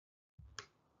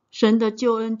神的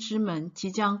救恩之门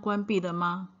即将关闭了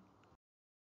吗？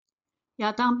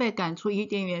亚当被赶出伊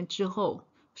甸园之后，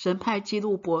神派基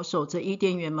路伯守着伊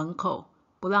甸园门口，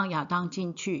不让亚当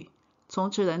进去。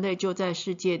从此人类就在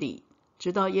世界里，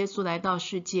直到耶稣来到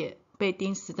世界，被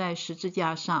钉死在十字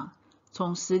架上，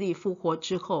从死里复活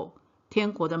之后，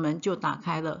天国的门就打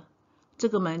开了。这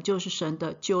个门就是神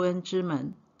的救恩之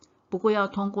门。不过要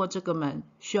通过这个门，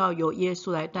需要由耶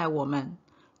稣来带我们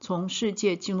从世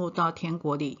界进入到天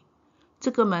国里。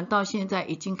这个门到现在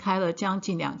已经开了将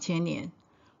近2000年，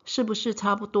是不是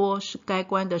差不多是该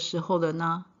关的时候了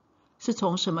呢？是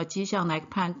从什么迹象来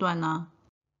判断呢？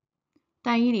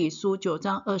但以理书9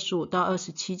章25到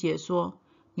27节说，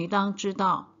你当知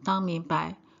道，当明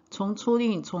白，从初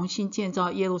令重新建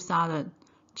造耶路撒冷，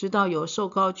直到有受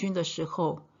膏君的时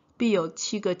候，必有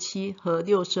7个7和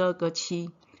62个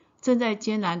7。正在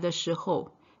艰难的时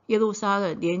候，耶路撒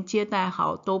冷连接待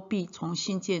好都必重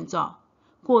新建造。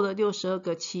过了62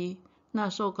个7，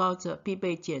那受膏者必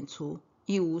被剪除，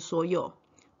一无所有。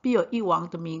必有一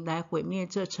王的名来毁灭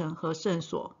这城和圣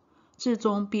所，至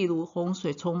终必如洪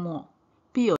水冲没。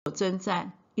必有征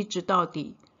战，一直到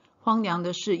底。荒凉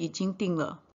的事已经定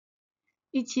了。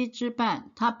一期之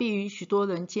半，他必与许多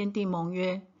人坚定盟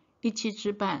约。一期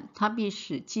之半，他必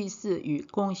使祭祀与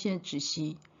贡献止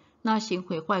息。那行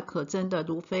毁坏可憎的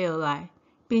如飞而来，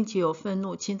并且有愤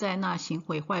怒倾在那行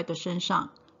毁坏的身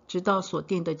上，直到所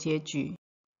定的结局。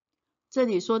这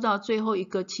里说到最后一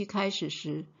个期开始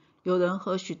时，有人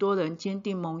和许多人坚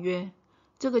定盟约。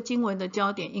这个经文的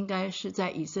焦点应该是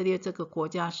在以色列这个国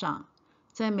家上。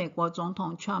在美国总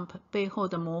统 Trump 背后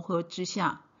的磨合之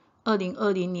下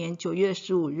，2020年9月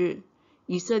15日，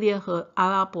以色列和阿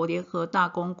拉伯联合大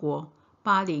公国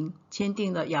巴林签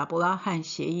订了亚伯拉罕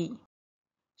协议。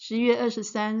10月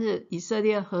23日，以色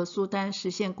列和苏丹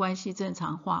实现关系正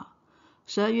常化。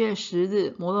12月10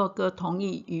日，摩洛哥同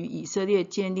意与以色列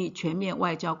建立全面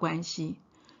外交关系。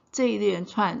这一连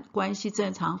串关系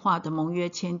正常化的盟约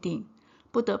签订，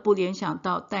不得不联想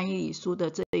到但以理书的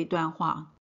这一段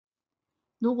话。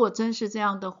如果真是这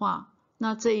样的话，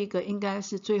那这一个应该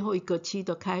是最后一个期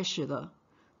的开始了。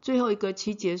最后一个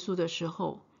期结束的时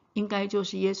候，应该就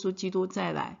是耶稣基督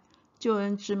再来，救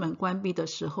恩之门关闭的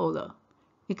时候了。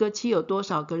一个期有多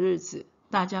少个日子，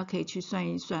大家可以去算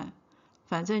一算，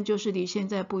反正就是离现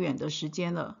在不远的时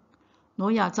间了。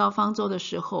挪亚造方舟的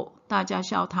时候，大家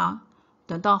笑他，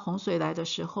等到洪水来的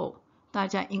时候，大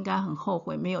家应该很后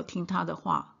悔没有听他的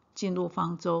话，进入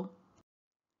方舟。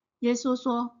耶稣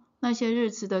说，那些日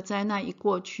子的灾难一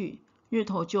过去，日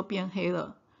头就变黑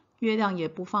了，月亮也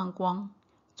不放光，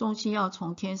众星要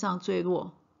从天上坠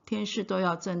落，天势都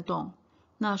要震动。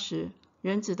那时，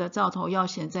人子的兆头要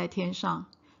显在天上，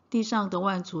地上的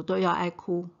万族都要哀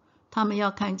哭。他们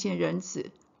要看见人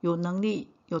子有能力，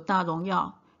有大荣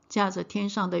耀，驾着天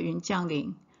上的云降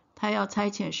临。他要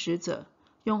差遣使者，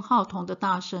用号筒的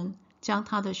大声，将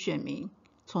他的选民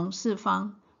从四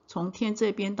方，从天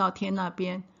这边到天那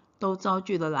边，都招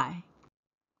聚了来。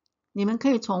你们可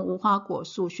以从无花果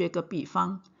树学个比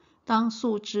方，当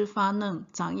树枝发嫩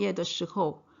长叶的时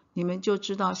候，你们就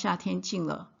知道夏天近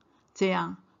了。这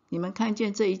样，你们看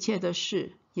见这一切的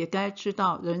事，也该知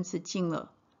道人子近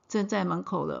了，正在门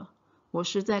口了。我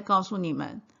实在告诉你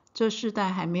们，这世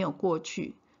代还没有过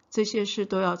去，这些事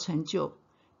都要成就。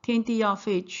天地要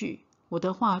废去，我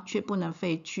的话却不能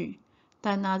废去。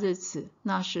但那日子，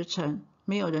那时辰，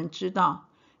没有人知道，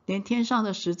连天上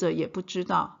的使者也不知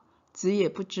道，子也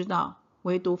不知道，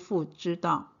唯独父知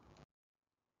道。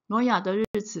挪亚的日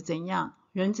子怎样，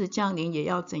人子降临也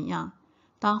要怎样。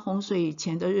当洪水以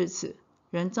前的日子，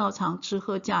人照常吃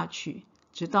喝嫁娶，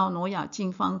直到挪亚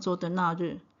进方舟的那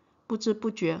日，不知不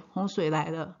觉洪水来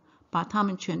了，把他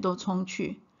们全都冲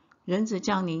去。人子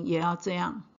降临也要这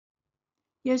样。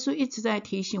耶稣一直在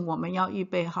提醒我们要预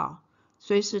备好，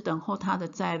随时等候他的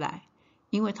再来，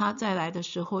因为他再来的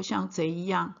时候像贼一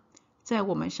样，在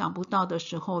我们想不到的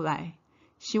时候来。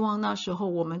希望那时候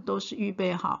我们都是预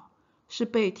备好，是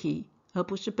被提而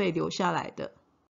不是被留下来的。